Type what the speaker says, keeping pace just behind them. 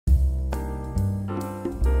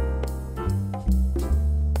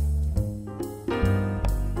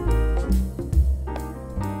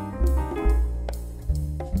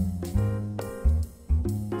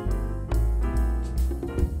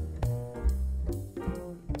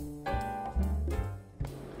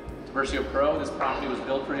Tiburcio Pro. This property was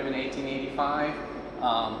built for him in 1885.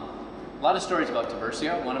 A lot of stories about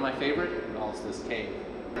Tiburcio. One of my favorite involves this cave.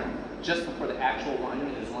 Just before the actual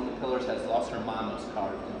winery, there's one of the pillars has Los Hermanos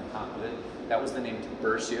carved on the top of it. That was the name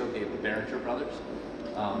Tiburcio gave the Berenger brothers.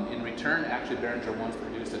 In return, actually, Berenger once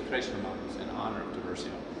produced a Tres Hermanos in honor of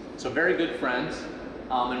Tiburcio. So very good friends.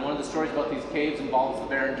 And one of the stories about these caves involves the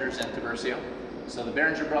Berengers and Tiburcio. So the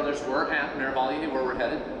Berenger brothers were at Napa Valley, where we're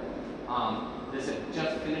headed. This had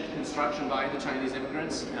just finished construction by the Chinese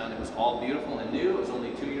immigrants, and it was all beautiful and new. It was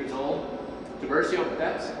only 2 years old. Tiburcio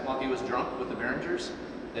bet, while he was drunk with the Berengers,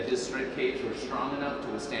 that his strip caves were strong enough to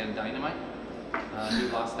withstand dynamite. He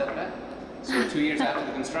lost that bet. So 2 years after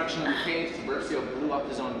the construction of the caves, Tiburcio blew up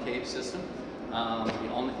his own cave system. The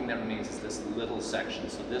only thing that remains is this little section.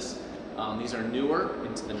 So these are newer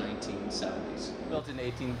into the 1970s. Built in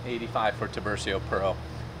 1885 for Tiburcio Pro.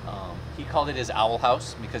 He called it his owl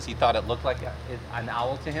house because he thought it looked like an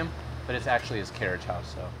owl to him, but it's actually his carriage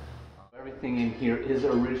house. So everything in here is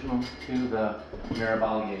original to the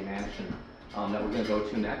Mirabalier mansion that we're going to go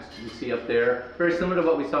to next. You see up there, very similar to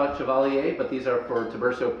what we saw at Chevalier, but these are for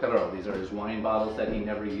Tiburcio Pero. These are his wine bottles that he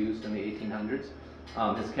never used in the 1800s.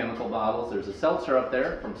 His chemical bottles. There's a seltzer up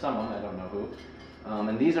there from someone, I don't know who.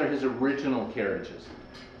 And these are his original carriages.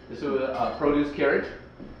 This is a produce carriage.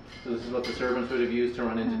 So this is what the servants would have used to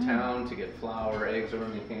run into town to get flour, eggs, or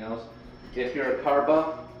anything else. If you're a car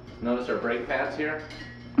buff, notice our brake pads here.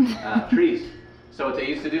 Trees. So what they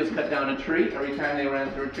used to do is cut down a tree. Every time they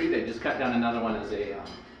ran through a tree, they just cut down another one as a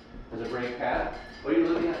brake pad. What you're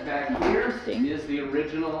looking at back here is the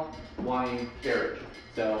original wine carriage.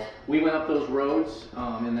 So we went up those roads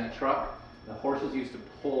in that truck. The horses used to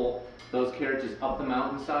pull those carriages up the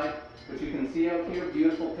mountainside, which you can see out here,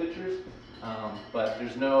 beautiful pictures. But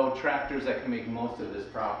there's no tractors that can make most of this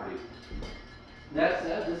property. That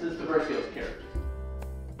said, this is Tiburcio